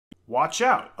Watch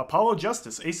out! Apollo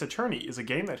Justice Ace Attorney is a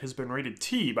game that has been rated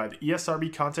T by the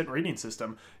ESRB content rating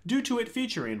system due to it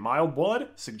featuring mild blood,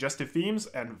 suggestive themes,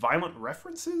 and violent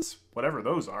references? Whatever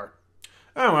those are.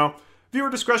 Oh well, viewer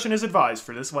discretion is advised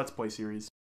for this Let's Play series.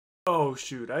 Oh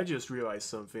shoot, I just realized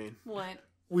something. What?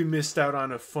 We missed out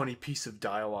on a funny piece of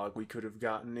dialogue we could have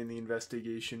gotten in the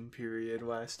investigation period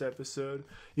last episode.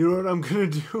 You know what I'm gonna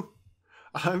do?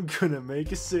 I'm gonna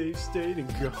make a save state and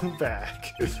go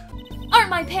back. Aren't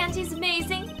my panties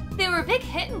amazing? They were a big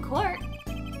hit in court.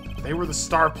 They were the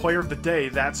star player of the day,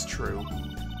 that's true.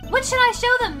 What should I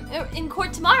show them in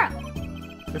court tomorrow?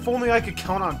 If only I could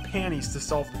count on panties to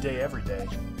solve the day every day.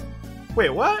 Wait,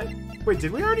 what? Wait,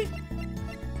 did we already?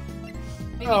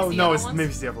 Maybe Maybe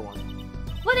it's the other one.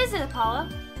 What is it, Apollo?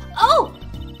 Oh!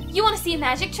 You want to see a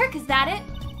magic trick, is that it?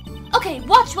 Okay,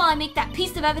 watch while I make that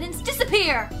piece of evidence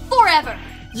disappear forever!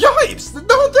 Yipes!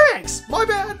 No thanks! My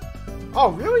bad!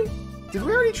 Oh, really? Did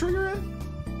we already trigger it?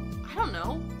 I don't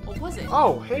know. What was it?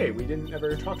 Oh, hey, we didn't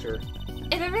ever talk to her.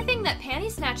 If everything that Panty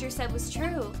Snatcher said was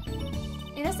true,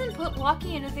 it doesn't put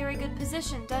Walkie in a very good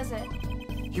position, does it?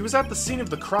 He was at the scene of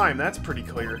the crime, that's pretty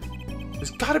clear.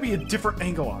 There's gotta be a different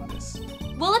angle on this.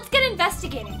 Well, let's get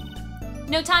investigating.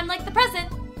 No time like the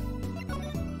present.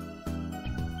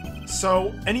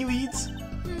 So, any leads?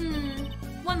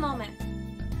 One moment.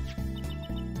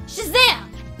 Shazam!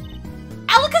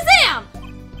 Alakazam!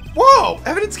 Whoa!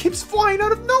 Evidence keeps flying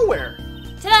out of nowhere!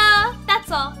 Ta-da! That's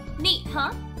all. Neat,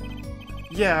 huh?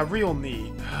 Yeah, real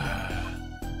neat.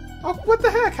 Oh, what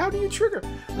the heck? How do you trigger?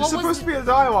 There's supposed to be a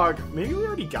dialogue. Maybe we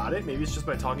already got it. Maybe it's just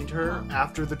by talking to her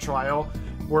after the trial.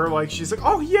 Where, like, she's like,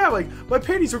 oh, yeah, like, my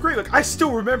panties were great. Like, I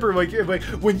still remember, like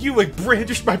when you, like,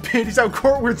 brandished my panties out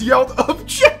court with yelled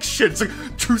objections. Like,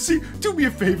 Trucy, do me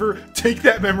a favor. Take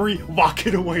that memory, lock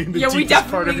it away in the deepest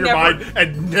part of your mind,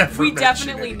 and never We mention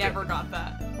definitely it again. never got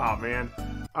that. Oh, man.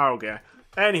 Okay.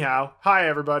 Anyhow, hi,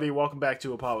 everybody. Welcome back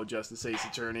to Apollo Justice Ace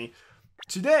Attorney.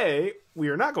 Today, we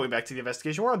are not going back to the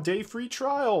investigation. We're on day 3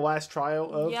 trial, last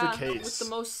trial of the case. With the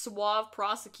most suave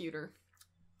prosecutor.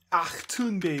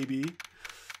 Achtung, baby.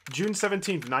 June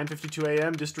 17th, 9:52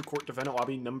 a.m., District Court Defendant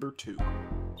Lobby number 2.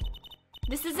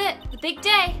 This is it. The big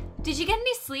day. Did you get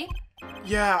any sleep?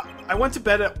 Yeah, I went to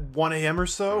bed at 1 a.m. or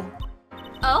so.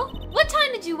 Oh? What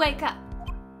time did you wake up?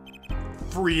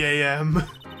 3 a.m.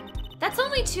 That's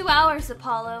only 2 hours,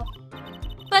 Apollo.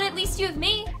 But at least you have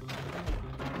me.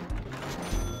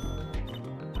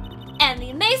 And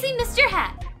the amazing Mr.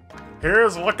 Hat.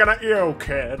 Here's looking at you,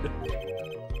 kid.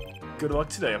 Good luck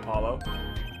today, Apollo.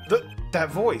 That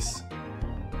voice.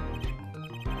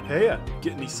 Hey,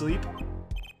 get any sleep?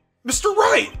 Mr.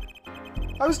 Wright!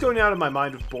 I was going out of my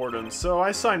mind with boredom, so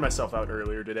I signed myself out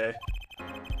earlier today.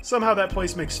 Somehow that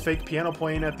place makes fake piano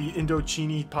playing at the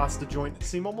Indochini pasta joint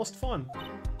seem almost fun.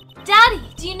 Daddy,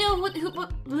 do you know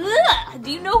do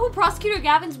you know who Prosecutor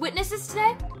Gavin's witness is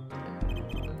today?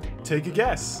 Take a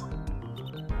guess.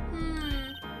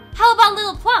 How about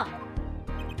Little Plum?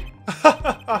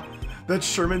 That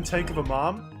Sherman tank of a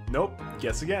mom? Nope.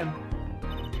 Guess again.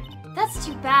 That's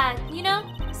too bad. You know,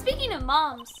 speaking of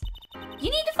moms,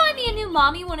 you need to find me a new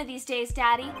mommy one of these days,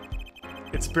 Daddy.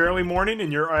 It's barely morning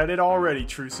and you're at it already,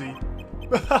 Trucy.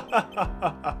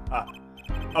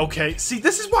 Okay, see,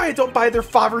 this is why I don't buy their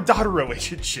father-daughter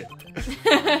relationship.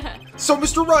 So,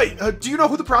 Mr. Wright, do you know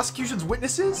who the prosecution's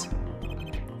witness is?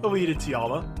 Alita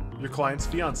Tiala, your client's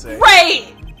fiancé.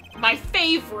 Great! My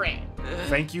favorite.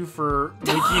 Thank you for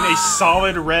making a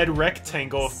solid red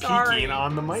rectangle of peeking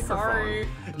on the microphone. Sorry.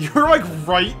 You're like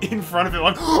right in front of it,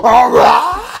 like,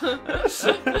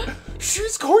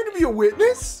 she's going to be a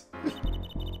witness?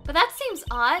 But that seems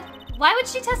odd. Why would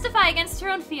she testify against her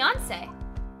own fiancé?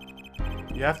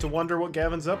 You have to wonder what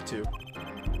Gavin's up to.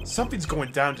 Something's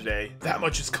going down today. That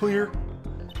much is clear.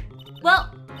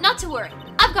 Well, not to worry.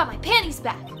 I've got my panties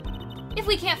back. If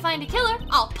we can't find a killer,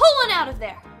 I'll pull one out of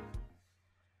there.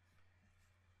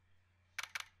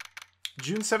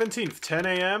 June 17th, 10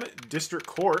 a.m., District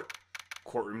Court,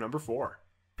 courtroom number 4.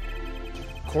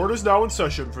 Court is now in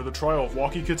session for the trial of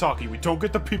Walkie Kitaki. We don't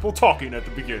get the people talking at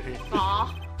the beginning.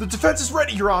 Aw. The defense is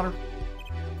ready, Your Honor.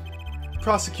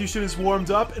 Prosecution is warmed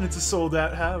up and it's a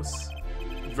sold-out house.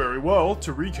 Very well,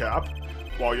 to recap,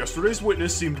 while yesterday's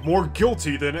witness seemed more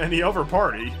guilty than any other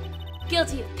party,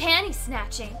 Guilty of panty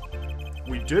snatching.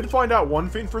 we did find out one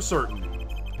thing for certain.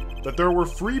 That there were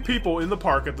 3 people in the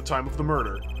park at the time of the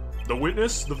murder. The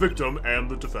witness, the victim, and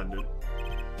the defendant.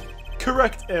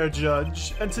 Correct, Air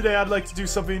Judge. And today I'd like to do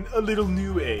something a little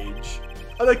new age.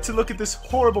 I'd like to look at this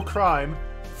horrible crime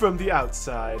from the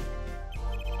outside.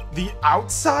 The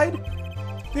outside?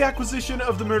 The acquisition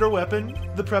of the murder weapon,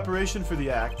 the preparation for the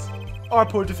act, Our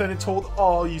poor defendant told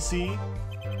all, you see.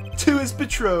 To his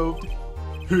betrothed.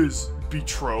 His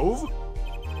betrothed?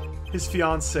 His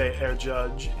fiancée, Herr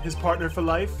Judge. His partner for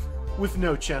life, with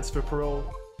no chance for parole.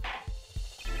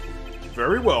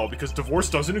 Very well, because divorce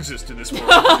doesn't exist in this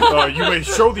world. You may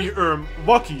show the,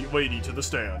 lucky lady to the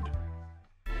stand.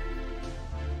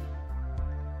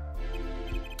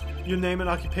 Your name and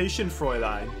occupation,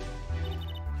 Fräulein?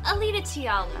 Alita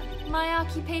Tiala. My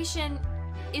occupation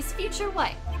is future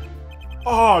wife.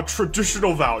 Ah,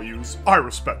 traditional values. I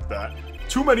respect that.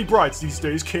 Too many brides these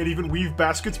days can't even weave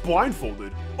baskets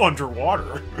blindfolded.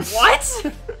 Underwater.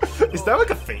 What? Is that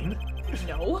like a thing?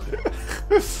 No.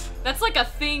 That's like a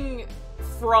thing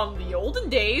from the olden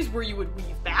days where you would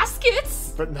weave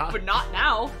baskets. But not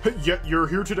now. Yet you're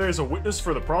here today as a witness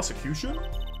for the prosecution?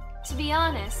 To be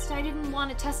honest, I didn't want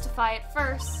to testify at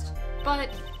first, but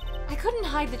I couldn't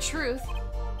hide the truth.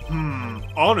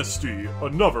 Honesty,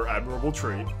 another admirable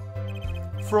trait.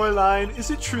 Fräulein, is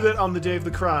it true that on the day of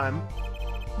the crime,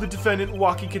 the defendant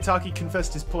Waki Kitaki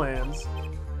confessed his plans?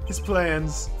 His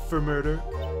plans for murder?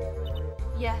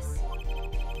 Yes.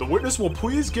 The witness will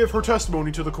please give her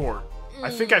testimony to the court. I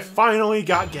think I finally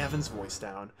got Gavin's voice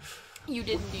down. You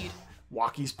did indeed.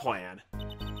 Waki's plan.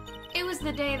 It was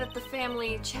the day that the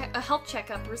family health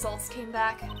checkup results came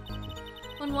back.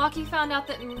 When Waki found out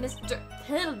that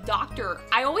Doctor,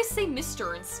 I always say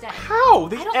Mr. instead. How?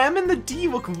 The M and the D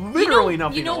look literally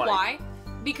nothing alike. You know why?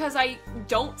 Because I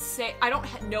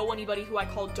don't know anybody who I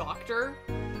call Doctor,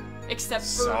 except for...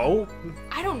 So?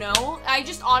 I don't know. I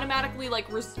just automatically,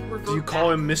 like, revert Do you call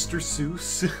him Mr.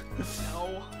 Seuss?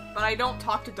 No. But I don't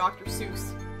talk to Dr.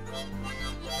 Seuss.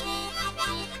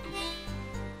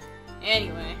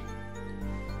 Anyway.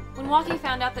 When Waki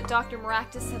found out that Dr.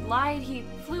 Maractus had lied, he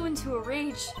flew into a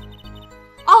rage.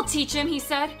 I'll teach him, he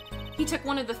said. He took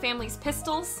one of the family's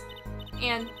pistols,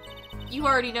 and you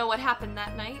already know what happened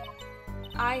that night.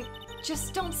 I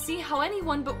just don't see how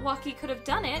anyone but Waki could have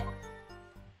done it.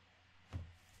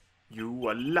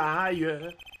 You a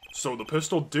liar. So the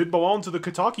pistol did belong to the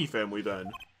Kitaki family then?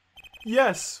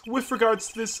 Yes, with regards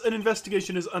to this, an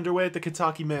investigation is underway at the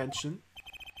Kitaki mansion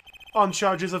on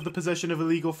charges of the possession of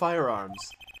illegal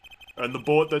firearms. And the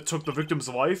bullet that took the victim's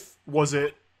life, was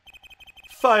it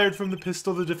fired from the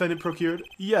pistol the defendant procured?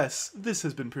 Yes, this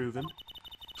has been proven.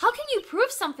 How can you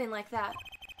prove something like that?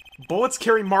 Bullets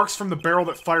carry marks from the barrel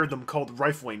that fired them called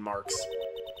rifling marks.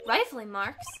 Rifling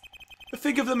marks?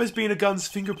 Think of them as being a gun's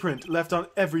fingerprint left on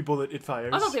every bullet it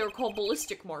fires. I thought they were called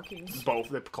ballistic markings. Both,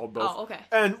 they're called both. Oh, okay.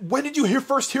 And when did you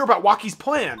first hear about Waki's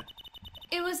plan?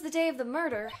 It was the day of the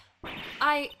murder.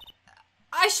 I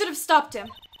should have stopped him.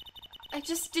 I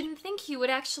just didn't think he would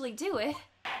actually do it.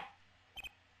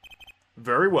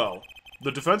 Very well.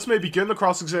 The defense may begin the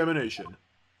cross-examination.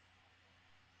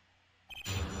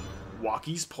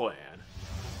 Waki's plan.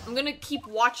 I'm gonna keep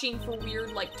watching for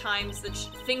weird, like, times that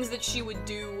things that she would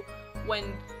do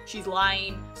when she's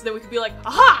lying, so that we could be like,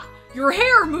 aha! Your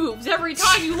hair moves every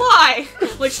time you lie!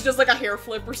 Like, she does, like, a hair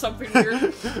flip or something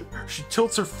weird. She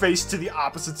tilts her face to the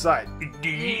opposite side.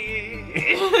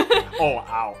 Oh,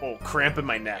 ow. Oh, cramp in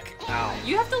my neck. Ow.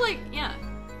 You have to, like, yeah.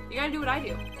 You gotta do what I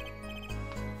do.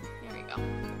 There we go.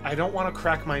 I don't want to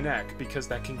crack my neck, because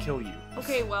that can kill you.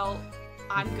 Okay, well,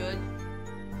 I'm good.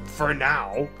 For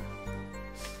now.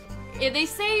 Yeah, they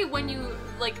say when you,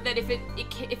 like, that if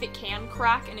it can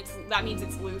crack, and that means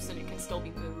it's loose and it can still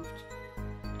be moved.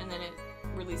 And then it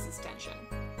releases tension.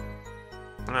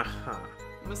 Uh-huh.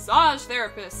 Massage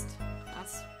therapist.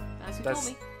 That's who told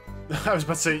me. I was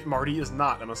about to say, Marty is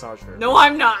not a massage therapist. No,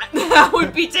 I'm not. That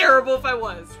would be terrible if I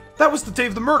was. That was the day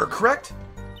of the murder, correct?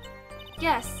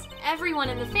 Yes, everyone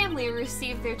in the family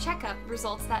received their checkup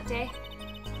results that day.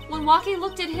 When Waki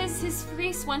looked at his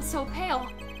face went so pale.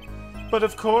 But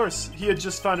of course, he had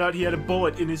just found out he had a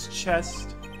bullet in his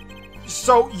chest.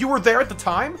 So, you were there at the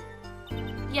time?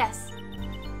 Yes.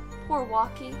 Poor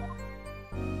Waki.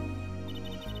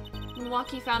 When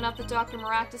Waki found out that Dr.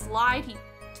 Maractus lied, he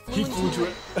flew into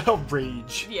a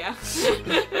rage. Yeah.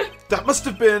 That must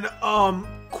have been,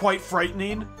 quite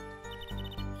frightening.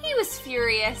 He was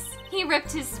furious. He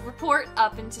ripped his report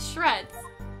up into shreds.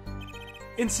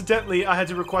 Incidentally, I had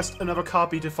to request another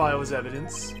copy to file as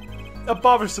evidence. A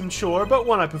bothersome chore, but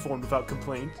one I performed without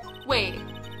complaint. Wait,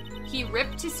 he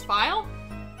ripped his file?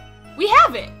 We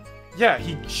have it! Yeah,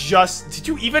 did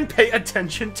you even pay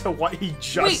attention to what he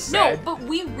just said? Wait, no, but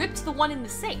we ripped the one in the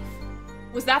safe.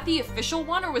 Was that the official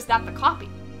one, or was that the copy?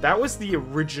 That was the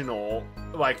original,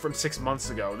 like, from 6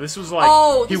 months ago. This was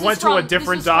like, he went to a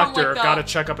different doctor, got a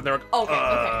checkup, and they're like,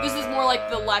 okay. This is more like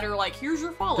the letter, like, here's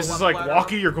your follow-up This is like, letter.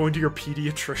 Waki, you're going to your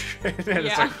pediatrician. And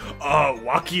it's like,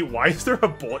 Waki, why is there a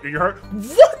bullet in your heart?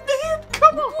 What, man?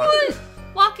 What?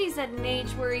 Walkie's at an age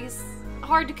where he's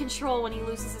hard to control when he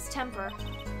loses his temper.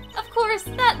 Of course,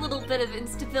 that little bit of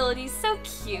instability is so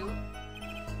cute.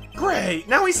 Great!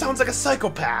 Now he sounds like a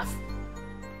psychopath.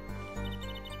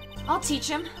 I'll teach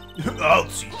him. I'll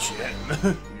teach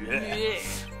him. Yeah.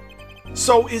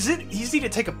 So, is it easy to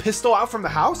take a pistol out from the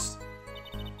house?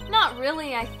 Not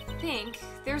really, I think.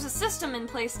 There's a system in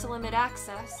place to limit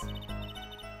access.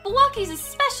 But Walkie's a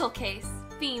special case,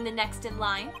 being the next in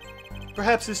line.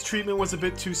 Perhaps his treatment was a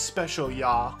bit too special,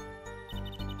 yeah.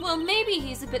 Well, maybe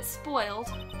he's a bit spoiled.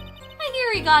 I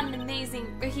hear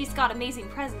he's got amazing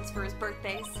presents for his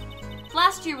birthdays.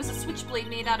 Last year was a switchblade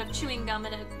made out of chewing gum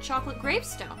and a chocolate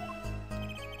gravestone.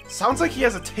 Sounds like he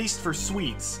has a taste for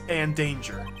sweets and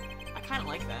danger. I kind of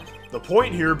like that. The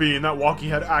point here being that Walkie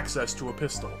had access to a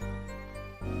pistol.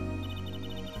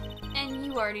 And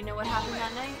you already know what happened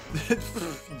that night?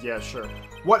 Yeah, sure.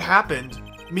 What happened?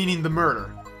 Meaning the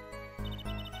murder.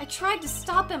 I tried to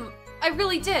stop him. I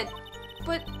really did.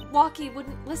 But Walkie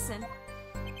wouldn't listen.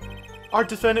 Our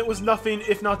defendant was nothing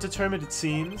if not determined, it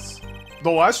seems. The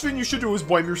last thing you should do is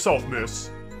blame yourself, miss.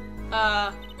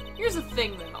 Here's the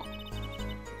thing, though.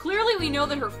 Clearly we know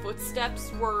that her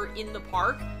footsteps were in the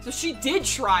park, so she did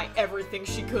try everything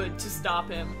she could to stop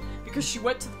him, because she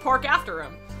went to the park after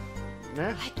him.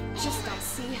 Eh? I just don't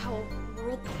see how a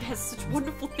world that has such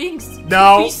wonderful things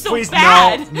No, could be so please,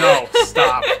 bad. no,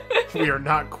 stop. We are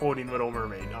not quoting Little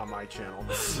Mermaid on my channel.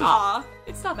 Aw,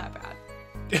 it's not that bad.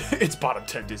 It's bottom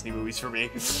 10 Disney movies for me.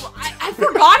 I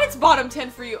forgot it's bottom 10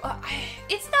 for you.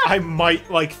 It's not. I might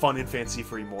like Fun and Fancy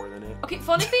Free more than it. Okay,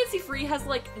 Fun and Fancy Free has,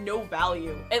 like, no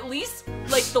value. At least,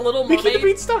 like, the Little Mickey Mermaid... the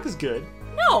Beanstalk is good.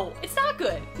 No, it's not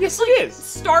good. Yes, It's, it like, is.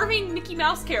 starving Mickey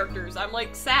Mouse characters. I'm,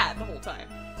 like, sad the whole time.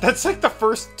 That's like the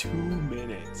first 2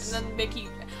 minutes. And then Mickey...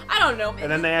 I don't know. And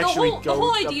then they actually the go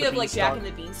whole up idea the of, like, Jack and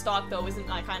beanstalk. the Beanstalk, though, isn't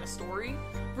that kind of story.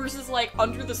 Versus, like,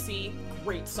 Under the Sea,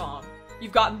 great song.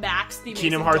 You've got Max, the amazing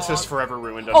Kingdom Hearts dog. has forever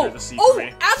ruined Under the Sea for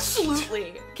me.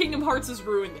 Absolutely! Kingdom Hearts has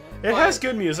ruined it. It but- has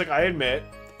good music, I admit.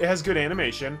 It has good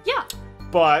animation. Yeah.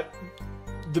 But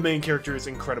the main character is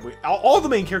incredibly... All the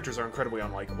main characters are incredibly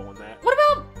unlikable in that. What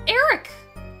about Eric?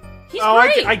 He's Oh,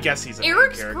 great. I guess he's a main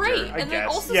Eric's character. great. I And then guess.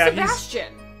 also Yeah,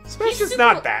 Sebastian. Sebastian's He's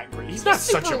not super- that great. He's not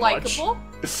such super a much. likable.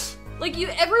 Like,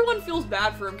 everyone feels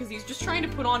bad for him because he's just trying to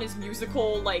put on his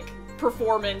musical, like,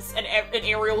 performance, and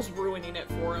Ariel's ruining it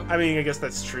for him. I mean, I guess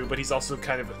that's true, but he's also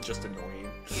kind of just annoying.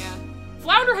 Yeah.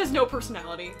 Flounder has no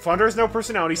personality. Flounder has no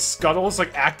personality. Scuttle is,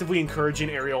 like, actively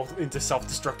encouraging Ariel into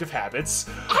self-destructive habits.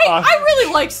 I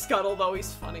really like Scuttle, though.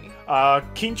 He's funny.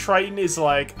 King Triton is,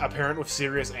 like, a parent with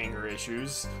serious anger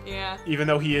issues. Yeah. Even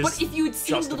though he is But if you had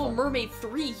seen justified. Little Mermaid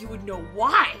 3, you would know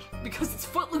why. Because it's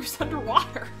Footloose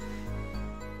underwater.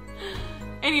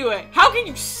 Anyway, how can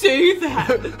you say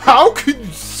that? How can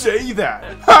you say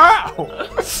that? How?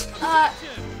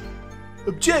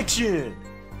 Objection!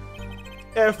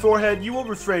 Herr Forehead, you will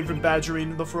refrain from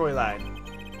badgering the Fräulein.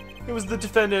 It was the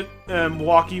defendant,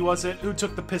 Walkie, was it, who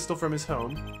took the pistol from his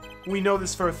home? We know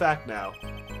this for a fact now.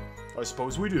 I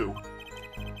suppose we do.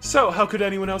 So, how could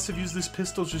anyone else have used this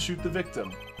pistol to shoot the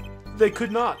victim? They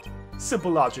could not.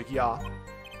 Simple logic, yeah.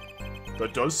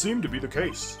 That does seem to be the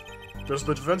case. Does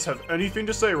the defense have anything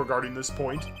to say regarding this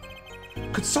point?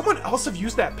 Could someone else have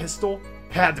used that pistol?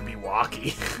 Had to be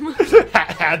Walkie.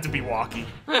 Had to be Walkie.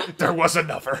 There was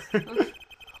another.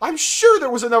 I'm sure there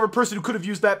was another person who could have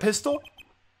used that pistol.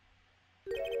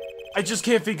 I just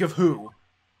can't think of who.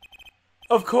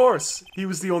 Of course, he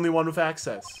was the only one with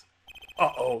access.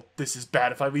 Uh-oh, this is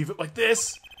bad if I leave it like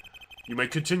this. You may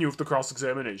continue with the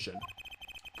cross-examination.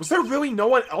 Was there really no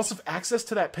one else with access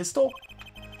to that pistol?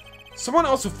 Someone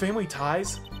else with family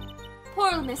ties?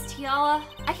 Poor Miss Tiala.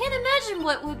 I can't imagine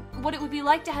what it would be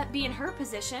like to be in her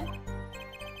position.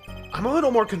 I'm a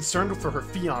little more concerned for her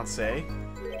fiancé.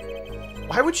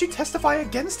 Why would she testify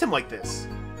against him like this?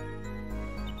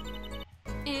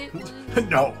 It was...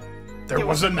 No, there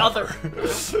was another.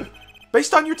 another.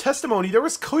 Based on your testimony, there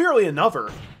was clearly another.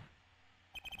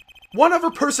 One other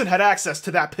person had access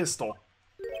to that pistol.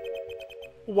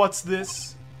 What's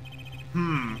this?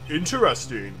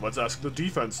 Interesting. Let's ask the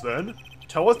defense then.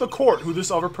 Tell us the court who this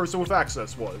other person with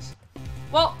access was.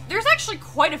 Well, there's actually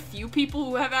quite a few people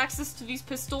who have access to these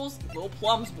pistols. Lil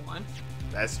Plum's one.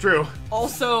 That's true.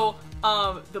 Also,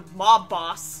 the mob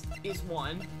boss is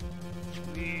one.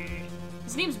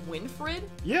 His name's Winfred?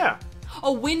 Yeah.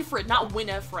 Oh, Winfred, not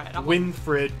Winifred. I'm like,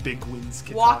 Winfred Big Wins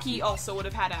Kitaki. Walkie also would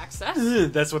have had access.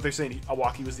 That's what they're saying.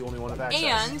 Walkie was the only one with access.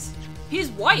 And his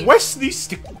wife. Wesley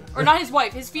Stick. Or not his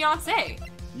wife, his fiancée.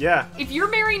 Yeah. If you're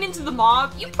marrying into the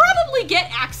mob, you probably get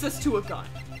access to a gun.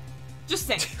 Just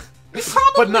saying. They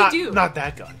probably but not do. not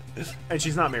that gun. And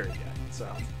she's not married yet, so.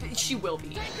 She will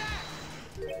be.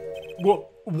 Well,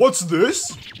 what's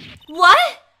this?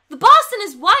 What? The boss and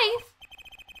his wife?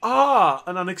 Ah,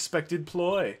 an unexpected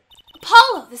ploy.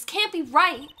 Apollo, this can't be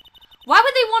right. Why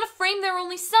would they want to frame their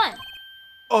only son?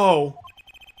 Oh,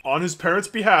 on his parents'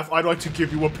 behalf, I'd like to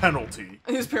give you a penalty.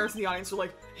 And his parents in the audience are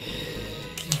like,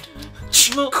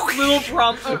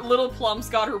 little Plum's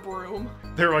got her broom.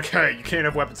 They're like, hey, you can't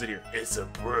have weapons in here. It's a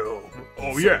broom.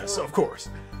 Oh, yes, of course.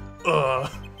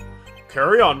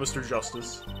 Carry on, Mr.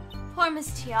 Justice. Poor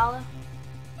Miss Tiala.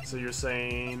 So you're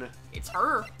saying... It's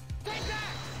her.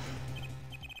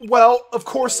 Well, of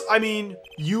course, I mean,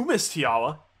 you, Miss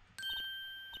Tiala.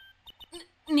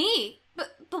 Me?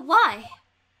 But why?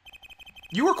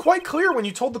 You were quite clear when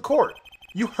you told the court.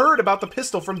 You heard about the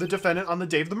pistol from the defendant on the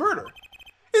day of the murder.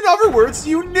 In other words,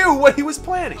 you knew what he was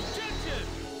planning.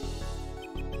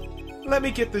 Let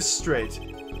me get this straight.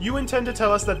 You intend to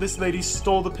tell us that this lady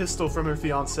stole the pistol from her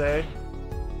fiancé?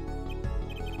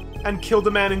 And killed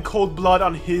a man in cold blood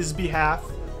on his behalf?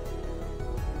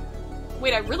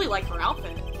 Wait, I really like her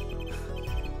outfit.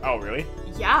 Oh, really?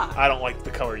 Yeah. I don't like the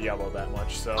color yellow that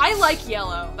much, so... I like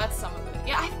yellow. That's some of it.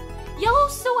 Yeah,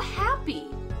 Yellow's so happy.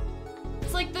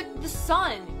 It's like the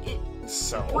sun. It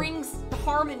brings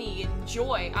harmony and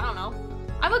joy. I don't know.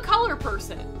 I'm a color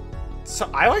person. So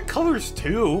I like colors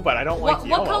too, but I don't like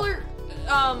yellow. What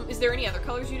color? Is there any other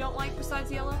colors you don't like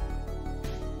besides yellow?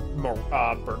 More,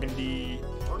 burgundy.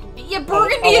 Burgundy. Yeah,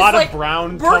 burgundy a is lot like of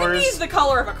brown burgundy colors. is the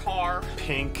color of a car.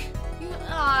 Pink.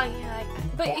 Yeah,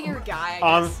 but you're a guy.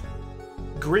 I guess.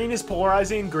 Green is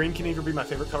polarizing. Green can either be my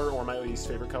favorite color or my least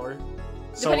favorite color.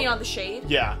 Depending on the shade.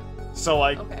 Yeah. So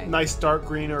like Okay. nice dark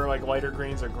green or like lighter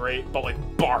greens are great, but like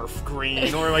barf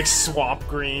green or like swamp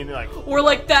green, like Or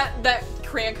like that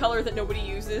crayon color that nobody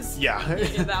uses. yeah.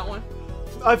 Yeah, that one.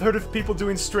 I've heard of people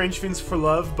doing strange things for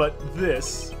love, but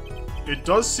it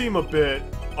does seem a bit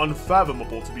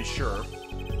unfathomable to be sure.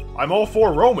 I'm all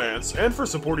for romance and for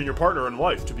supporting your partner in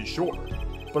life to be sure,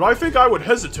 but I think I would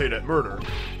hesitate at murder.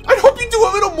 I'd hope you do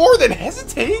a little more than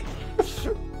hesitate.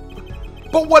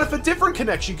 But what if a different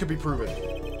connection could be proven?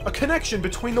 A connection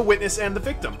between the witness and the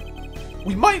victim.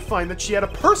 We might find that she had a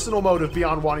personal motive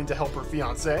beyond wanting to help her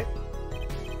fiancé.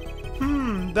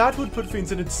 That would put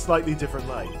things in a slightly different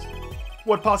light.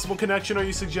 What possible connection are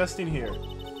you suggesting here?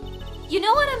 You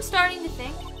know what I'm starting to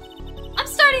think? I'm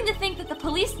starting to think that the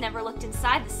police never looked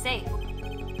inside the safe.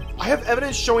 I have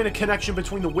evidence showing a connection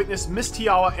between the witness, Miss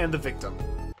Tiala, and the victim.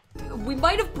 We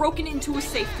might have broken into a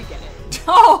safe to get it.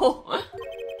 Oh!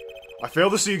 I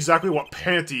fail to see exactly what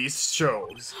panties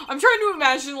shows. I'm trying to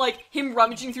imagine, like, him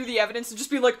rummaging through the evidence and just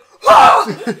being like, ah!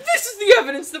 This is the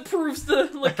evidence that proves the,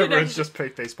 like, Everyone's connection. just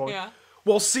fake facepalm. Yeah.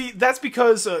 Well, see, that's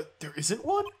because, there isn't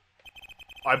one?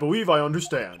 I believe I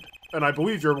understand. And I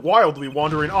believe your wildly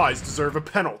wandering eyes deserve a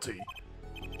penalty.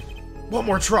 One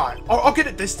more try. I'll get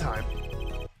it this time.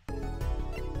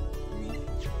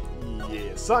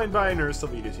 Yeah, signed by Nurse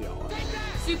Alita Tiala.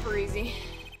 Super easy.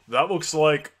 That looks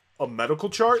like a medical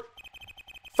chart?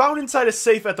 Found inside a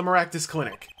safe at the Maractus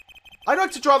Clinic. I'd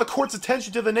like to draw the court's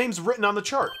attention to the names written on the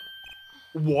chart.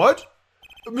 What?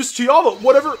 Miss Tiala,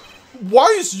 whatever... Why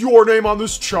is your name on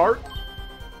this chart?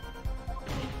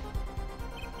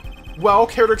 Well,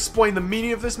 care to explain the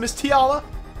meaning of this, Miss Tiala?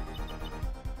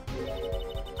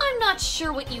 I'm not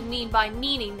sure what you mean by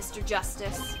meaning, Mr.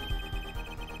 Justice.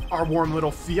 Our warm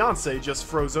little fiancé just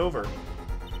froze over.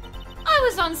 I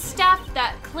was on staff at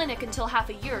that clinic until half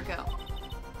a year ago.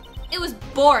 It was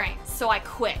boring, so I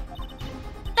quit.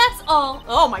 That's all.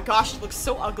 Oh my gosh, she looks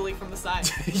so ugly from the side.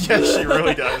 Yes, she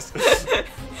really does.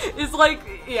 It's like,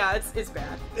 yeah, it's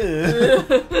bad.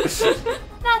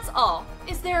 That's all.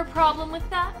 Is there a problem with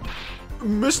that?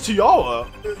 Miss Tiala,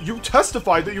 you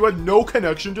testified that you had no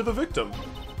connection to the victim.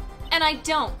 And I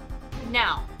don't.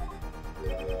 Now.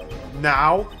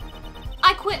 Now?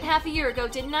 I quit half a year ago,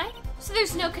 didn't I? So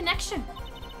there's no connection.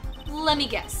 Let me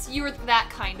guess, you're that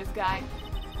kind of guy.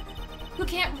 Who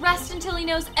can't rest until he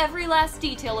knows every last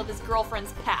detail of his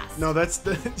girlfriend's past. No, that's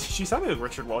the... She sounded like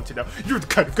Richard Lawton now. You're the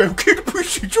kind of guy who can't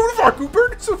appreciate Joan of Arc who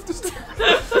burned herself to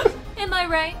death. Am I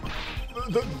right?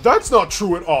 That's not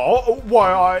true at all.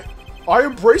 Why, I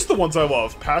embrace the ones I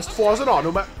love, past flaws and all,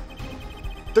 no matter...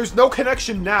 There's no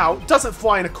connection now. Doesn't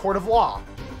fly in a court of law.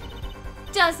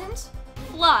 Doesn't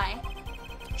fly.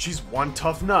 She's one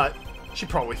tough nut. She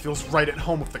probably feels right at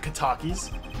home with the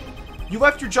Katakis. You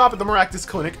left your job at the Maractus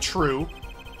Clinic, true,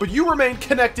 but you remain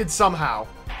connected somehow.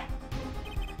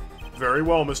 Very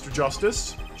well, Mr.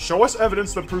 Justice. Show us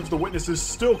evidence that proves the witness is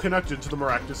still connected to the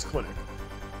Maractus Clinic.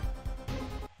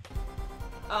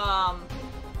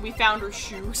 We found her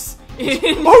shoes.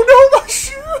 Oh no, my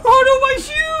shoes! Oh no, my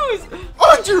shoes!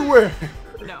 Underwear!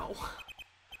 No.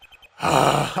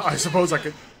 I suppose I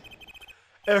could...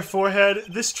 Forehead,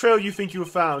 this trail you think you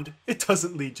have found, it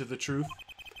doesn't lead to the truth.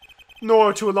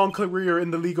 Nor to a long career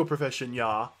in the legal profession,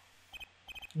 ya.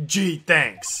 Gee,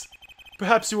 thanks.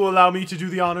 Perhaps you will allow me to do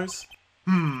the honors?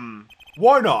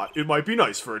 Why not? It might be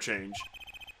nice for a change.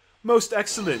 Most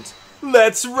excellent.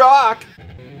 Let's rock!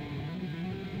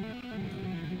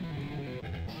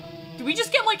 Did we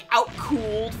just get, like,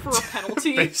 out-cooled for a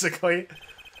penalty? Basically.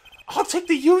 I'll take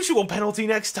the usual penalty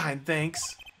next time,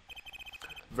 thanks.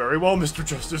 Very well, Mr.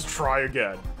 Justice, try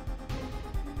again.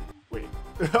 Wait.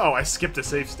 Oh, I skipped a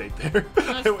save state there.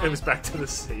 It was back to the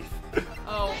safe.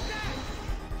 Oh.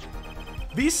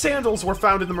 These sandals were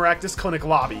found in the Maractus Clinic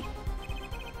lobby.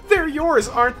 They're yours,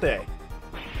 aren't they?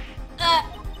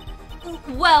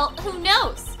 Well, who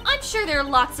knows? I'm sure there are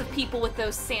lots of people with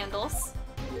those sandals.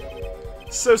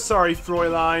 So sorry,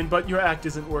 Fräulein, but your act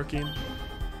isn't working.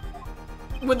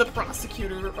 When the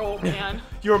prosecutor, oh man.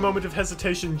 Your moment of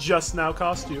hesitation just now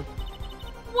cost you.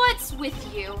 What's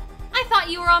with you? I thought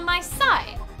you were on my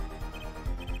side.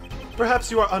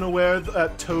 Perhaps you are unaware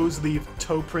that toes leave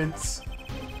toe prints.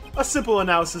 A simple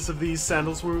analysis of these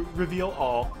sandals will reveal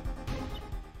all.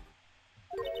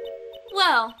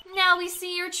 Well, now we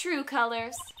see your true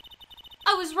colors.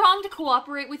 I was wrong to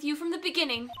cooperate with you from the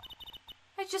beginning.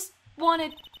 I just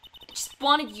wanted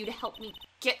you to help me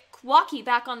get Walkie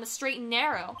back on the straight and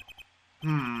narrow.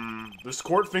 This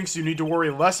court thinks you need to worry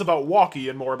less about Walkie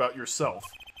and more about yourself.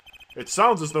 It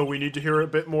sounds as though we need to hear a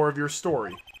bit more of your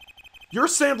story. Your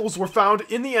sandals were found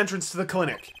in the entrance to the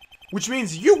clinic, which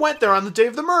means you went there on the day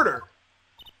of the murder.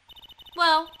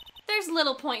 Well, there's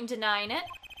little point in denying it.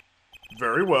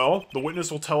 Very well, the witness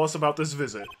will tell us about this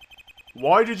visit.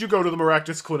 Why did you go to the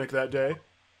Maractus Clinic that day?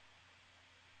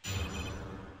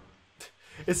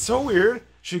 It's so weird.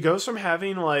 She goes from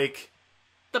having, like...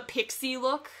 The pixie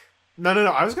look? No.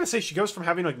 I was gonna say she goes from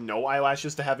having, like, no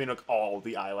eyelashes to having, like, all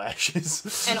the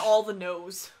eyelashes. And all the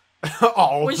nose.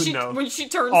 All when of the she, nose. When she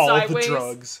turns all sideways. All of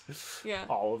the drugs. Yeah.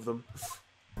 All of them.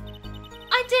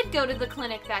 I did go to the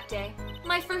clinic that day.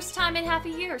 My first time in half a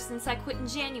year since I quit in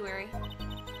January.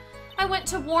 I went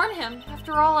to warn him.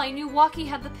 After all, I knew Walkie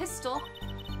had the pistol.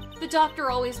 The doctor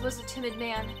always was a timid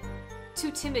man.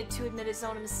 Too timid to admit his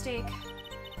own mistake.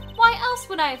 Why else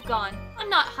would I have gone? I'm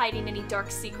not hiding any dark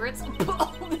secrets.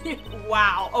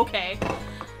 Wow, okay.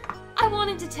 I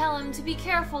wanted to tell him to be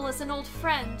careful as an old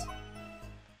friend.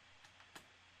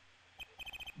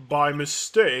 By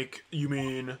mistake, you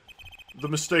mean the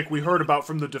mistake we heard about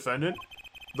from the defendant?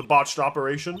 The botched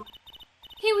operation?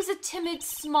 He was a timid,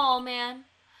 small man.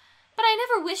 But I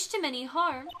never wished him any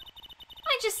harm.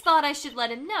 I just thought I should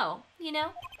let him know, you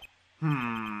know?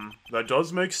 That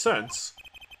does make sense.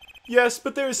 Yes,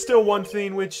 but there is still one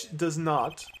thing which does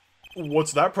not.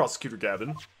 What's that, Prosecutor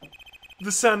Gavin?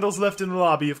 The sandals left in the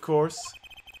lobby, of course.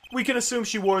 We can assume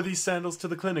she wore these sandals to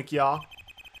the clinic, yeah?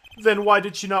 Then why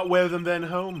did she not wear them then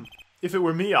home? If it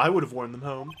were me, I would have worn them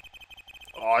home.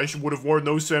 I would have worn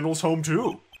those sandals home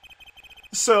too.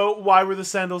 So, why were the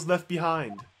sandals left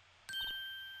behind?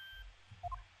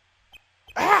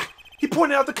 Ah! He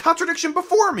pointed out the contradiction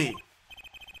before me!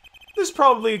 There's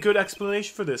probably a good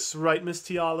explanation for this, right, Miss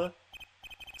Tiala?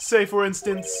 Say, for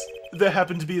instance, there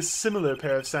happened to be a similar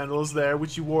pair of sandals there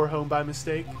which you wore home by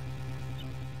mistake.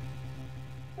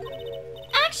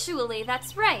 Actually,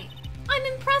 that's right. I'm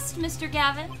impressed, Mr.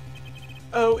 Gavin.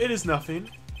 Oh, it is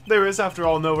nothing. There is, after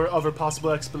all, no other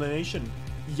possible explanation.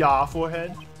 Ya,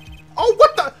 Forehead? Oh,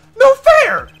 what the? No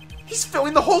fair! He's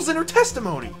filling the holes in her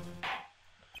testimony!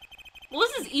 Well,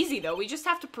 this is easy, though. We just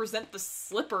have to present the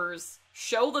slippers.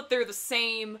 Show that they're the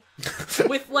same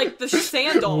with, like, the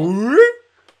sandal.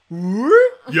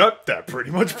 Yep, that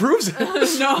pretty much proves it.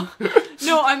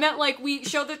 No, I meant, like, we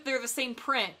show that they're the same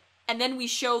print, and then we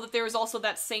show that there is also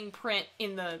that same print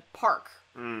in the park.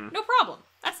 No problem.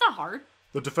 That's not hard.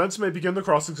 The defense may begin the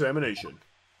cross-examination.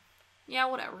 Yeah,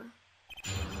 whatever.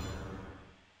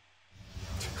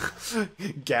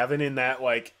 Gavin in that,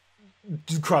 like,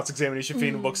 cross-examination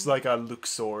thing looks like a Luke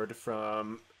Sword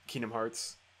from Kingdom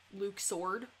Hearts. Luke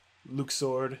Sword? Luke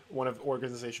Sword, one of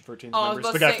Organization 13's Oh,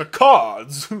 members. The guy with the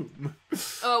cards!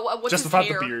 What's just his without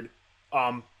hair? the beard.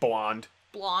 Blonde.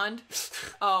 Blonde?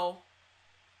 Oh.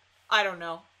 I don't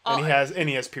know. And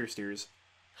he has pierced ears.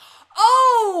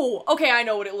 Oh! Okay, I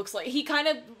know what it looks like. He kind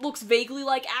of looks vaguely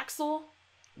like Axel.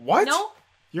 What? No?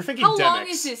 You're thinking How Demix. long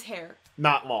is his hair?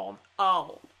 Not long.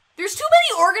 Oh. There's too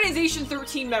many Organization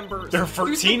 13 members. There are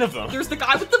 13 of them. There's the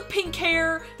guy with the pink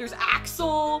hair. There's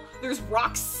Axel. There's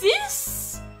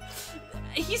Roxas.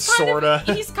 He's Sorta.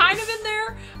 He's kind of in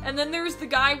there, and then there's the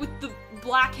guy with the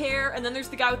black hair, and then there's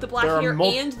the guy with the black hair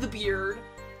and the beard,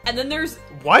 and then there's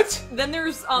What?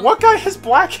 What guy has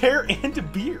black hair and a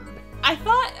beard? I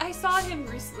thought I saw him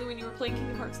recently when you were playing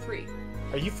Kingdom Hearts 3.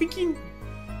 Are you thinking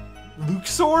Luke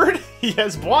Sword? He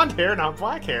has blonde hair, not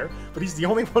black hair, but he's the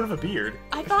only one with a beard.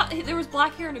 I thought there was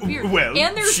black hair and a beard. Well,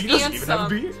 and there's she doesn't even have a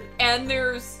beard. And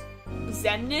there's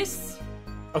Zennis.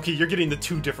 Okay, you're getting the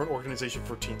two different Organization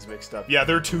 14s mixed up. Yeah,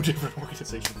 there are two different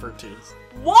Organization 14s.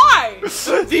 Why?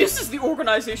 This is the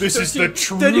Organization This 13 is the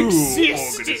true that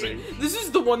existed. organization. This is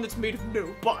the one that's made of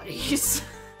nobodies.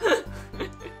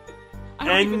 I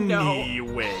don't even know.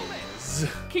 Anyways.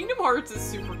 Kingdom Hearts is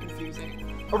super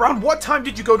confusing. Around what time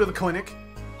did you go to the clinic?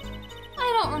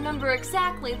 I don't remember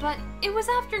exactly, but it was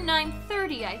after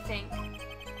 9:30, I think.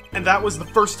 And that was the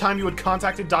first time you had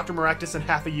contacted Dr. Maractus in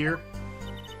half a year?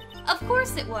 Of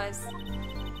course it was.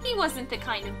 He wasn't the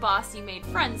kind of boss you made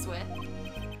friends with.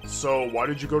 So, why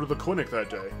did you go to the clinic that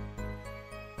day?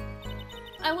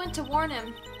 I went to warn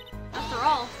him. After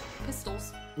all,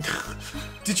 pistols.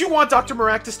 Did you want Dr.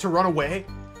 Maractus to run away?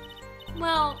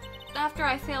 Well, after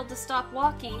I failed to stop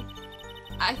Walkie,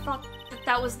 I thought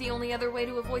that was the only other way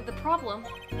to avoid the problem.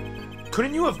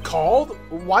 Couldn't you have called?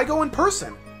 Why go in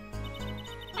person?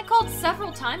 I called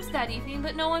several times that evening,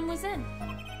 but no one was in.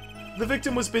 The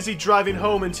victim was busy driving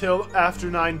home until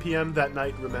after 9 p.m. that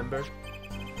night, remember?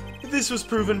 This was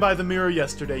proven by the mirror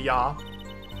yesterday, ya.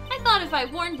 I thought if I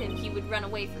warned him, he would run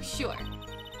away for sure.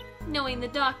 Knowing the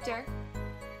doctor.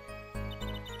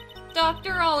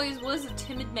 Doctor always was a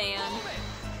timid man.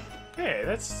 Hey,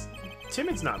 that's...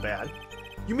 timid's not bad.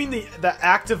 You mean the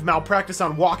act of malpractice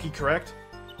on Walkie, correct?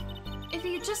 If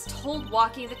he had just told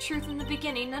Walkie the truth in the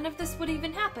beginning, none of this would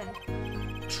even happen.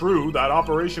 True, that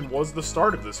operation was the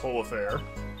start of this whole affair.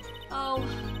 Oh,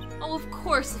 of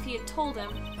course, if he had told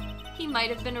him. He might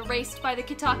have been erased by the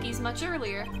Kitakis much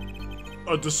earlier.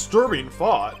 A disturbing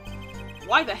thought.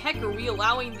 Why the heck are we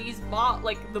allowing these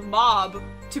the mob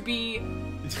to be,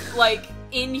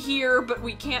 in here, but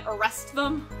we can't arrest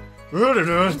them?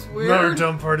 It's weird. Another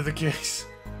dumb part of the case.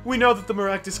 We know that the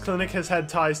Maractus Clinic has had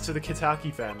ties to the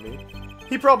Kitaki family.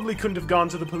 He probably couldn't have gone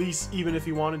to the police even if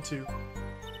he wanted to.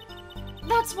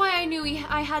 That's why I knew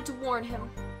I had to warn him.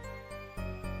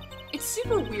 It's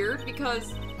super weird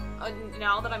because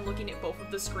now that I'm looking at both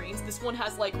of the screens, this one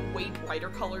has way brighter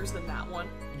colors than that one.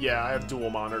 Yeah, I have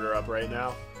dual monitor up right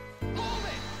now.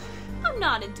 I'm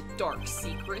not into dark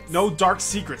secrets. No dark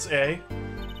secrets, eh?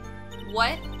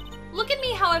 What? Look at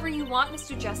me however you want,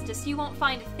 Mr. Justice. You won't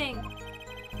find a thing.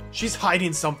 She's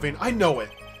hiding something, I know it.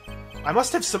 I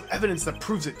must have some evidence that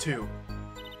proves it too.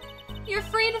 You're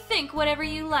free to think whatever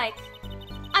you like.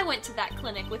 I went to that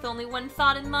clinic with only one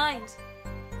thought in mind.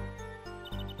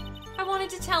 I wanted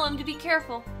to tell him to be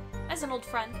careful, as an old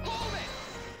friend.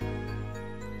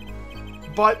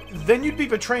 But then you'd be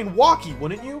betraying Walkie,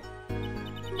 wouldn't you?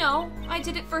 No, I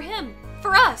did it for him.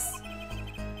 For us.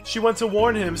 She went to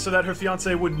warn him so that her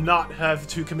fiancé would not have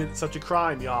to commit such a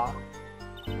crime, ya.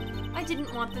 I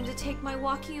didn't want them to take my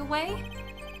Walkie away.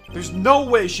 There's no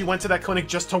way she went to that clinic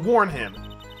just to warn him.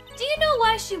 Do you know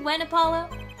why she went, Apollo?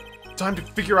 Time to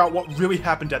figure out what really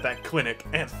happened at that clinic,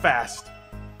 and fast.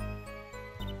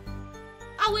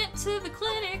 I went to the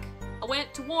clinic. I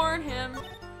went to warn him.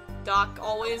 Doc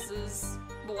always is...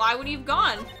 But why would he have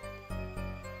gone?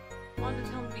 Wanted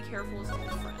to tell him to be careful as an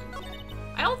old friend.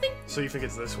 I don't think... So you think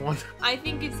it's this one? I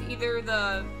think it's either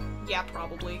the... Yeah,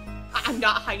 probably. I'm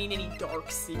not hiding any dark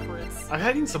secrets. I'm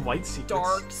hiding some light secrets.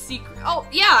 Dark secret. Oh,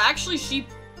 yeah, actually, she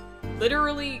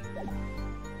literally...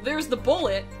 There's the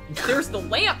bullet, there's the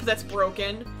lamp that's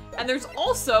broken, and there's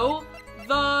also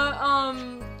the,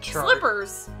 chart.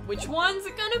 Slippers. Which one's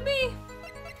it gonna be?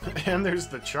 And there's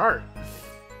the chart.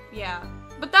 Yeah.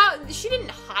 But she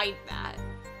didn't hide that,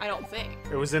 I don't think.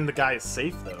 It was in the guy's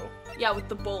safe, though. Yeah, with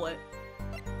the bullet.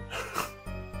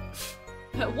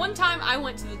 One time I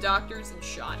went to the doctor's and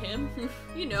shot him.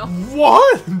 You know.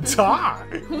 One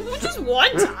time? Just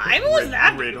one time? It wasn't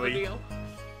that big of a Ridley. deal.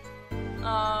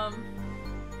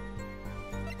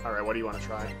 Alright, what do you want to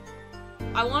try?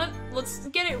 Let's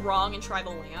get it wrong and try the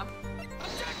lamp.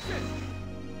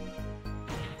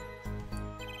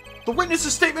 The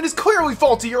witness's statement is clearly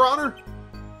faulty, Your Honor!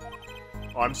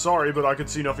 I'm sorry, but I could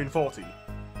see nothing faulty.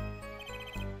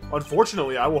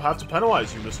 Unfortunately, I will have to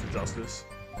penalize you, Mr. Justice.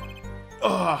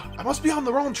 I must be on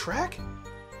the wrong track?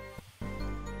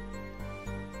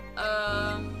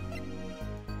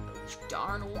 Those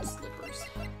darn old slippers.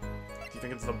 Do you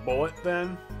think it's the bullet,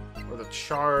 then? Or the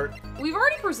chart? We've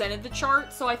already presented the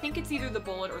chart, so I think it's either the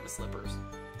bullet or the slippers.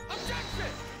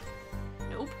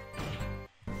 Nope.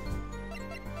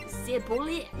 the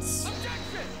bullet.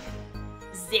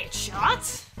 The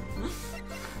chart?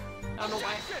 I don't know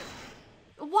why.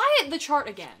 Why the chart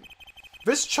again?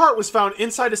 This chart was found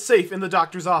inside a safe in the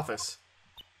doctor's office.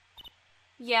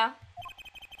 Yeah.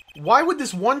 Why would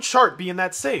this one chart be in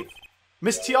that safe?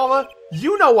 Miss Tiala,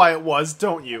 you know why it was,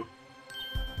 don't you?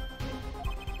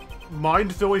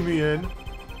 Mind filling me in?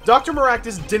 Dr.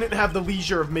 Maractus didn't have the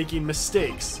leisure of making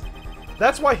mistakes.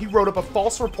 That's why he wrote up a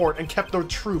false report and kept the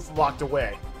truth locked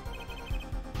away.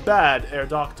 Bad, Herr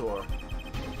Doctor.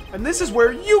 And this is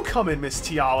where you come in, Miss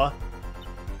Tiala.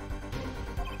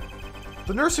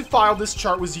 The nurse who filed this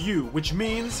chart was you, which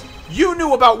means you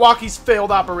knew about Waki's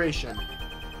failed operation.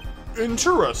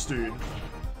 Interesting.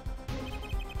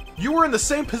 You were in the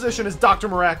same position as Dr.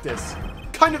 Maractus.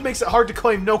 Kind of makes it hard to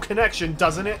claim no connection,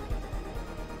 doesn't it?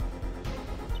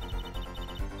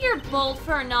 You're bold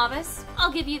for a novice.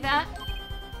 I'll give you that.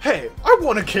 Hey, I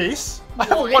won a case. I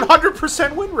have a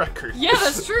 100% win record. Yeah,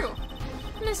 that's true.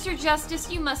 Mr. Justice,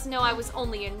 you must know I was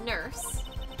only a nurse.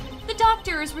 The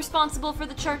doctor is responsible for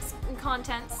the charts and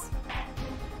contents.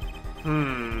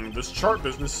 This chart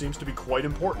business seems to be quite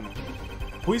important.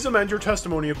 Please amend your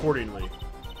testimony accordingly.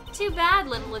 Too bad,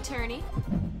 little attorney.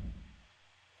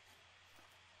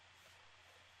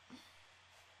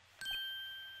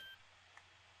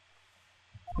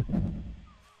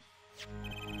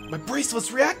 My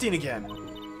bracelet's reacting again.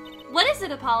 What is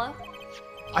it, Apollo?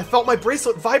 I felt my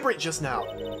bracelet vibrate just now.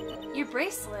 Your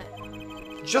bracelet.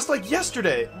 Just like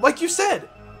yesterday, like you said.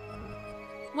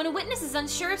 When a witness is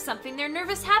unsure of something, their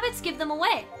nervous habits give them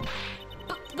away.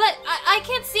 But I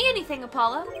can't see anything,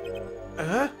 Apollo.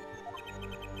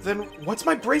 Then what's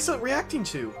my bracelet reacting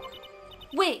to?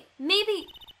 Wait, maybe...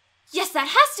 Yes, that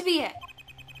has to be it!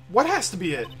 What has to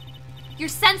be it? Your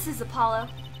senses, Apollo.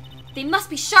 They must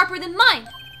be sharper than mine!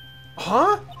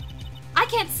 Huh? I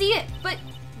can't see it, but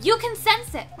you can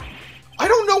sense it. I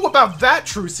don't know about that,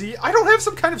 Trucy. I don't have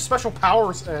some kind of special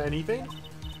powers or anything.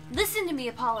 Listen to me,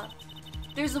 Apollo.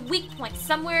 There's a weak point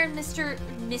somewhere in Mr.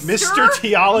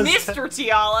 Tiala's... Mr.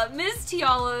 Tiala. Miss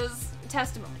Tiala's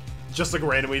testimony. Just like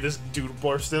randomly, this dude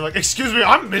bursts in like, "Excuse me,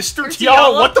 I'm Mr. Tiala?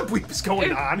 Tiala. What the bleep is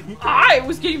going on?" I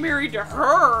was getting married to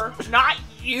her, not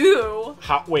you.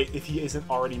 Wait, if he isn't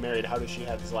already married, how does she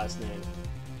have his last name?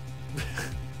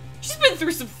 She's been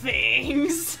through some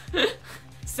things.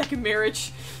 Second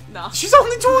marriage. Nah. She's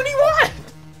only 21!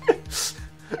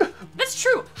 That's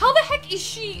true. How the heck is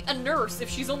she a nurse if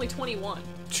she's only 21?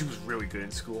 She was really good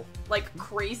in school. Like,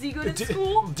 crazy good at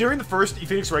school? During the first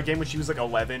Phoenix Wright game, when she was like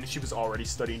 11, she was already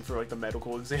studying for like the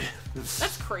medical exam.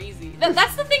 That's crazy.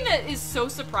 That's the thing that is so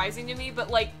surprising to me,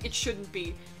 but like, it shouldn't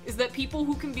be. Is that people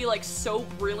who can be like so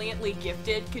brilliantly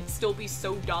gifted could still be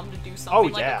so dumb to do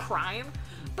something like a crime?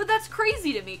 But that's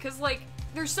crazy to me, because like,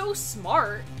 they're so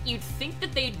smart, you'd think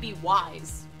that they'd be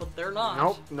wise, but they're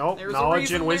not. Nope. There's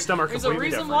Knowledge and wisdom are completely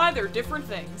different. There's a reason why they're different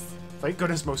things. Thank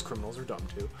goodness most criminals are dumb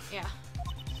too. Yeah.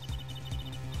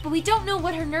 But we don't know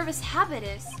what her nervous habit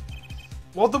is.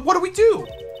 Well, then what do we do?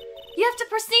 You have to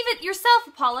perceive it yourself,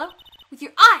 Apollo, with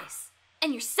your eyes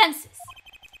and your senses.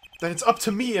 Then it's up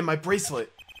to me and my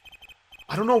bracelet.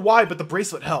 I don't know why, but the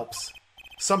bracelet helps.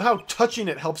 Somehow touching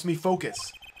it helps me focus.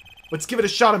 Let's give it a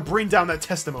shot and bring down that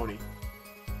testimony.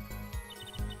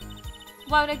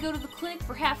 Why would I go to the clinic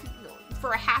for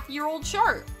a half-year-old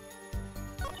chart?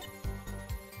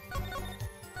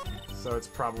 So it's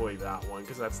probably that one,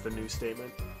 because that's the new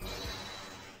statement.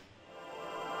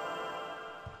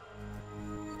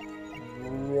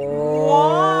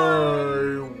 Why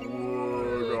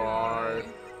would I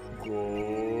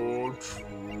go to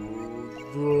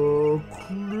the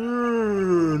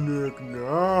clinic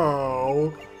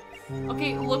now?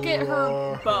 Okay, look at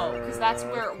her bow, because that's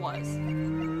where it was.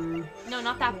 No,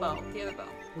 not that bow. The other bow.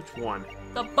 Which one?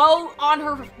 The bow on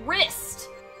her wrist!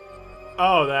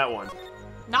 Oh, that one.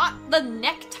 Not the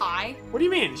necktie. What do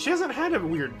you mean? She hasn't had a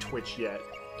weird twitch yet.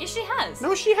 Yes, she has.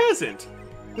 No, she hasn't.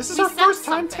 This is We her sensed first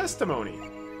time something. testimony.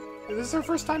 This is her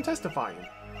first time testifying.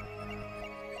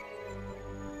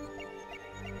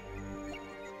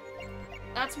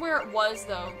 That's where it was,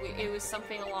 though. It was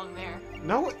something along there.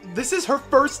 No, this is her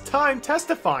first time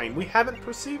testifying. We haven't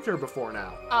perceived her before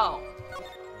now. Oh.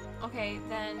 Okay,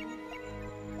 then...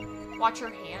 Watch her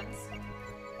hands.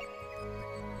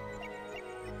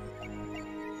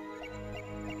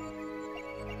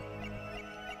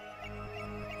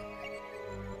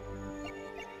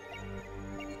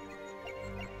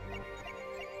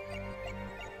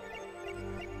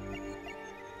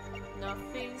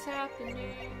 Nothing's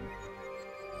happening.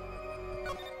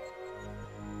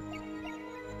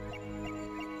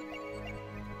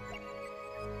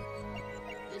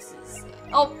 This is...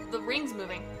 oh, the ring's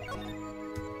moving.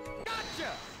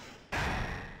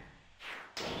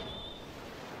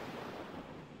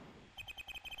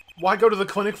 Why go to the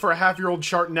clinic for a half-year-old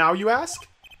chart now, you ask?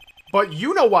 But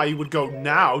you know why you would go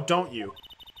now, don't you?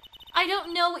 I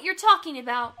don't know what you're talking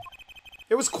about.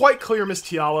 It was quite clear, Miss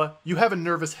Tiala, you have a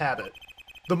nervous habit.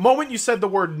 The moment you said the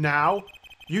word now,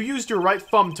 you used your right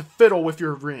thumb to fiddle with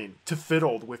your rein.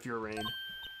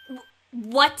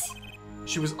 What?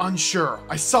 She was unsure.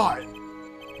 I saw it.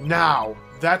 Now,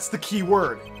 that's the key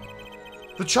word.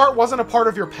 The chart wasn't a part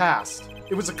of your past.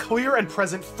 It was a clear and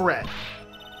present threat.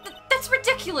 That's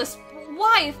ridiculous.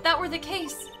 Why, if that were the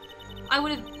case? I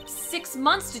would have 6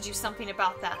 months to do something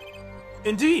about that.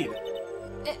 Indeed.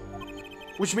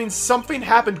 Which means something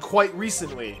happened quite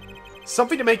recently.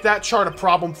 Something to make that chart a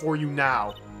problem for you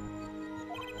now.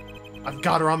 I've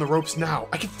got her on the ropes now.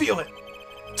 I can feel it.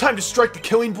 Time to strike the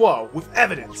killing blow with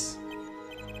evidence.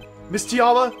 Miss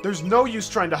Tiala, there's no use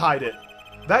trying to hide it.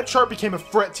 That chart became a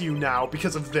threat to you now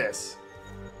because of this.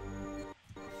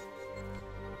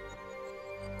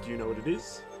 Do you know what it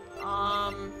is?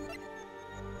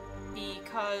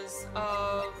 Because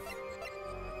of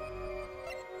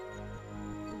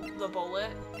the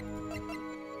bullet.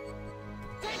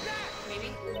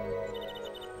 Maybe?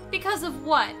 Because of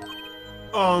what?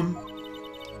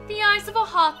 The eyes of a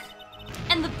hawk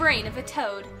and the brain of a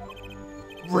toad.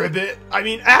 Ribbit. I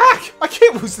mean, Ack! I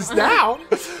can't lose this now!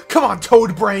 Come on,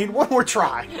 Toad Brain, one more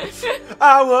try.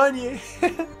 I won you.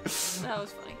 That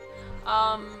was funny.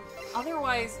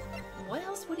 Otherwise, what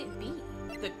else would it be?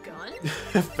 The gun?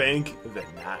 Think the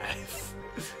knife.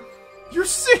 Your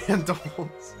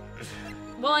sandals.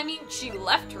 Well, I mean, she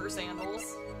left her sandals.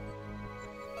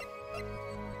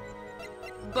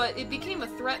 But it became a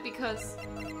threat because...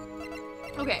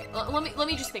 Okay, let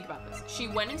me just think about this. She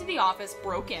went into the office,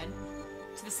 broke in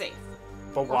to the safe.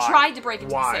 But why? Or tried to break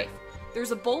into Why? the safe.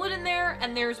 There's a bullet in there,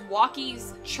 and there's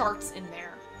Walkie's charts in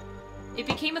there. It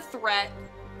became a threat.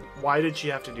 Why did she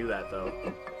have to do that, though?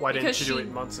 Why didn't Because she do it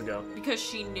months ago? Because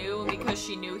she knew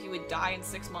he would die in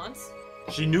 6 months.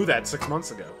 She knew that 6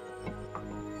 months ago.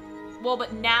 Well,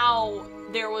 but now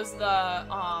there was the,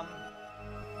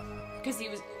 because he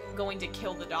was going to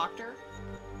kill the doctor.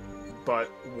 But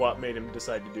what made him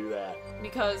decide to do that?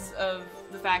 Because of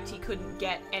the fact he couldn't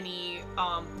get any,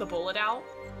 the bullet out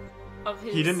of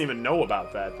his... He didn't even know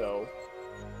about that, though.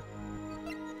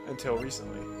 Until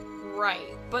recently.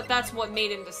 Right, but that's what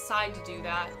made him decide to do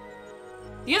that.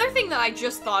 The other thing that I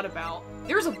just thought about,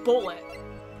 there's a bullet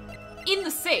in the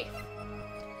safe.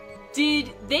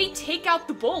 Did they take out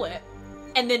the bullet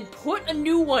and then put a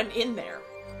new one in there?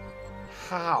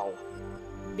 How?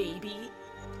 Maybe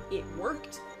it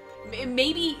worked.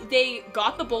 Maybe they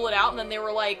got the bullet out and then they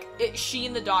were like, she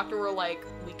and the doctor were like,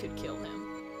 we could kill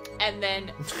him. And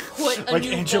then put a like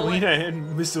new Angelina bullet.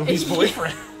 and Miss Louie's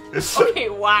boyfriend. Okay,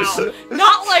 wow.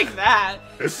 Not like that.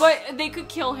 But they could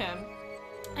kill him.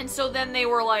 And so then they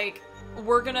were like,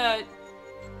 we're gonna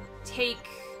take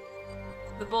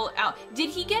the bullet out. Did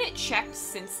he get it checked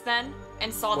since then?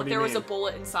 And saw that there was a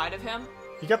bullet inside of him?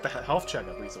 He got the health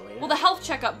checkup recently. Yeah. Well, the health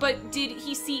checkup, but did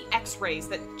he see x-rays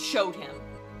that showed him?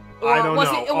 Or I don't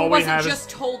know. Or was it just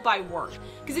told by word?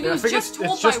 Because if it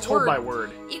was just told by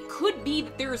word, it could be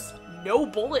that there's no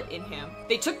bullet in him.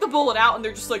 They took the bullet out and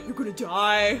they're just like, you're gonna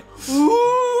die.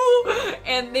 Ooh!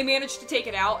 And they managed to take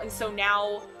it out, and so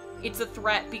now it's a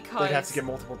threat because... They'd have to get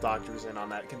multiple doctors in on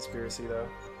that conspiracy, though.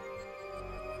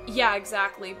 Yeah,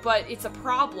 exactly. But it's a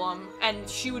problem, and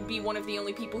she would be one of the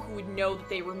only people who would know that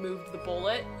they removed the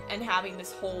bullet, and having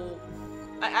this whole...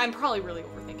 I'm probably really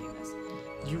overthinking this.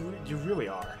 You really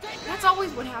are. That's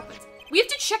always what happens. We have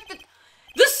to check the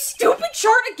stupid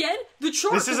chart again? The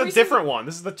chart. This is a different one.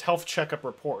 This is the health checkup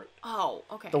report. Oh,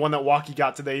 okay. The one that Walkie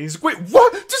got today. He's like, wait,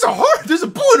 what? There's a heart! There's a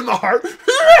bullet in my heart!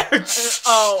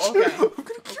 Oh, okay. I'm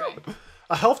gonna kill him.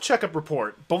 A health checkup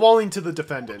report belonging to the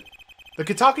defendant. The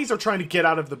Kitakis are trying to get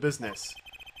out of the business.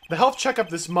 The health checkup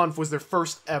this month was their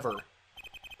first ever.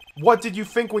 What did you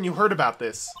think when you heard about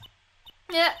this?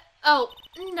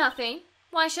 Nothing.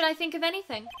 Why should I think of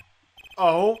anything?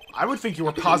 Oh, I would think you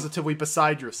were positively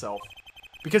beside yourself.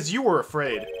 Because you were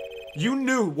afraid. You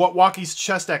knew what Walkie's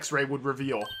chest x-ray would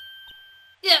reveal.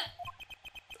 Yeah.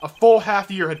 A full half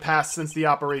year had passed since the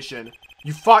operation.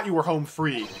 You thought you were home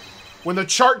free. When the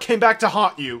chart came back to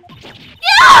haunt you...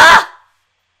 Yeah!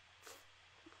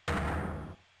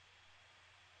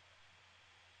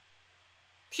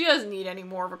 She doesn't need any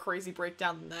more of a crazy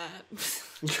breakdown than that.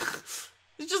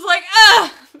 It's just like,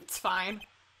 it's fine.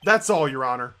 That's all, Your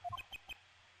Honor.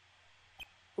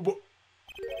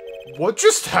 What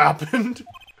just happened?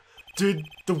 Did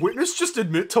the witness just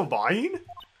admit to lying?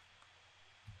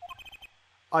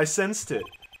 I sensed it.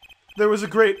 There was a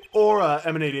great aura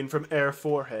emanating from Air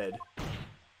Forehead.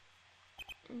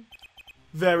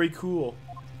 Very cool.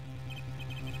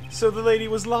 So the lady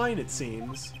was lying, it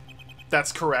seems.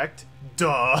 That's correct.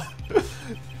 Duh.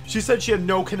 She said she had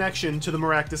no connection to the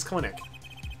Maractus Clinic.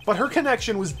 But her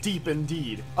connection was deep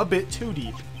indeed. A bit too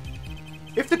deep.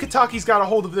 If the Kitakis got a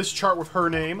hold of this chart with her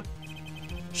name,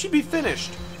 she'd be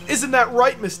finished. Isn't that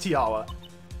right, Miss Tiala?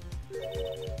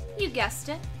 You guessed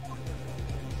it.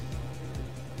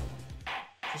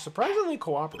 She's surprisingly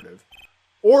cooperative.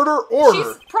 Order, order!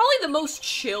 She's probably the most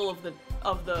chill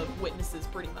of the witnesses,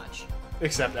 pretty much.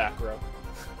 Except Acro.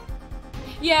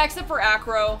 Yeah, except for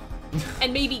Acro.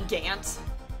 And maybe Gant.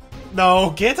 No,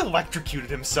 Gant electrocuted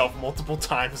himself multiple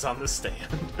times on the stand.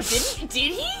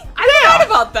 Did he? I forgot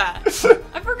about that.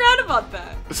 I forgot about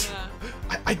that.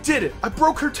 Yeah. I did it! I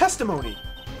broke her testimony!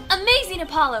 Amazing,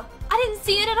 Apollo! I didn't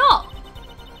see it at all!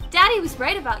 Daddy was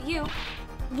right about you.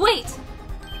 Wait!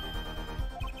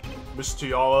 Miss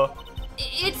Tiala?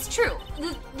 It's true.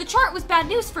 The chart was bad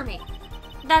news for me.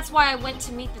 That's why I went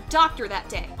to meet the doctor that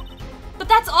day. But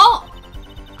that's all!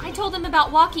 I told him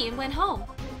about Waki and went home.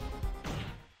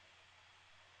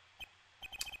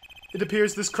 It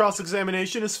appears this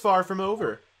cross-examination is far from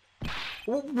over.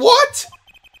 What?!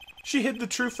 She hid the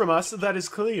truth from us, that is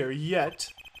clear, yet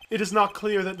it is not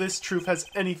clear that this truth has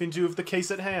anything to do with the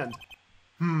case at hand.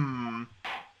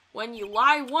 When you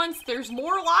lie once, there's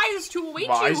more lies to await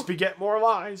you. Lies beget more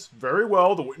lies. Very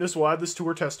well, the witness will add this to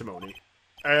her testimony.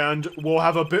 And we'll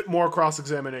have a bit more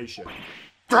cross-examination.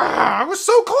 I was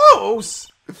so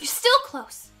close! You're still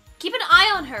close. Keep an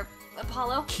eye on her,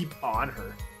 Apollo. Keep on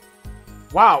her.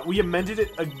 Wow, we amended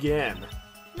it again.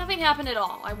 Nothing happened at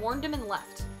all. I warned him and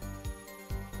left.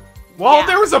 Well, Yeah.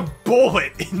 there was a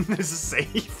bullet in the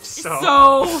safe,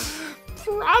 so...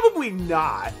 Probably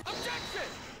not.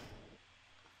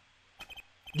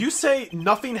 You say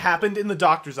nothing happened in the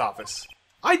doctor's office.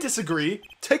 I disagree.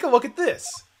 Take a look at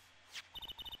this.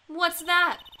 What's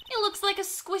that? It looks like a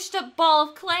squished up ball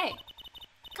of clay.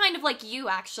 Kind of like you,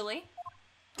 actually.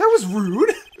 That was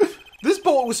rude. This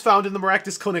bullet was found in the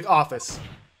Maractus Clinic office.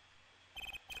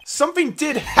 Something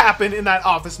did happen in that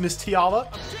office, Miss Tiala.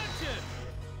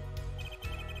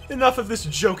 Enough of this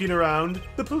joking around.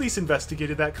 The police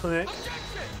investigated that clinic.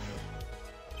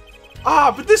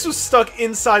 Ah, but this was stuck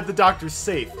inside the doctor's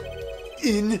safe.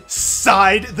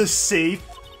 Inside the safe?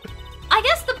 I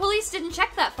guess the police didn't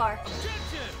check that far.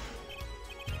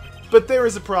 But there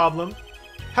is a problem.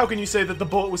 How can you say that the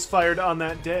bullet was fired on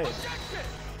that day?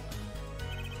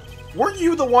 Weren't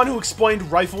you the one who explained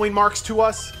rifling marks to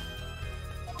us?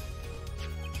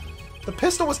 The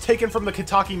pistol was taken from the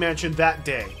Kitaki mansion that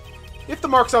day. If the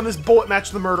marks on this bullet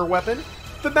match the murder weapon,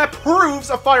 then that proves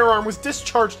a firearm was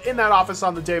discharged in that office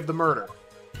on the day of the murder.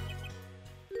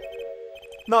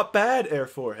 Not bad, Air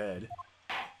Forehead.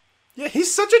 Yeah,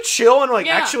 he's such a chill and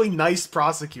actually nice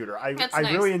prosecutor. I Nice.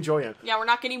 really enjoy him. Yeah, we're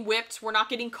not getting whipped. We're not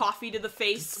getting coffee to the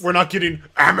face. We're not getting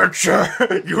amateur.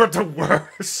 You're the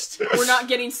worst. We're not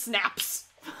getting snaps.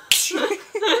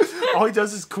 All he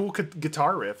does is cool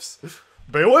guitar riffs.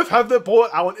 Bailiff, have that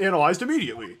bullet analyzed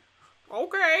immediately.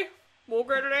 Okay, we'll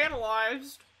get it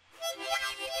analyzed.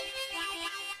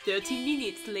 30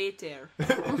 minutes later.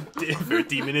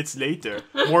 30 minutes later.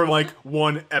 More like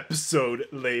 1 episode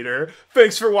later.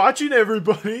 Thanks for watching,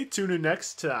 everybody. Tune in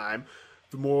next time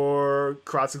for more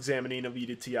cross-examining of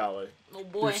Edith Tiala. Oh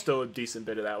boy. There's still a decent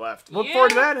bit of that left. Look forward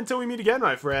to that until we meet again,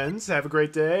 my friends. Have a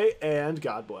great day, and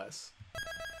God bless.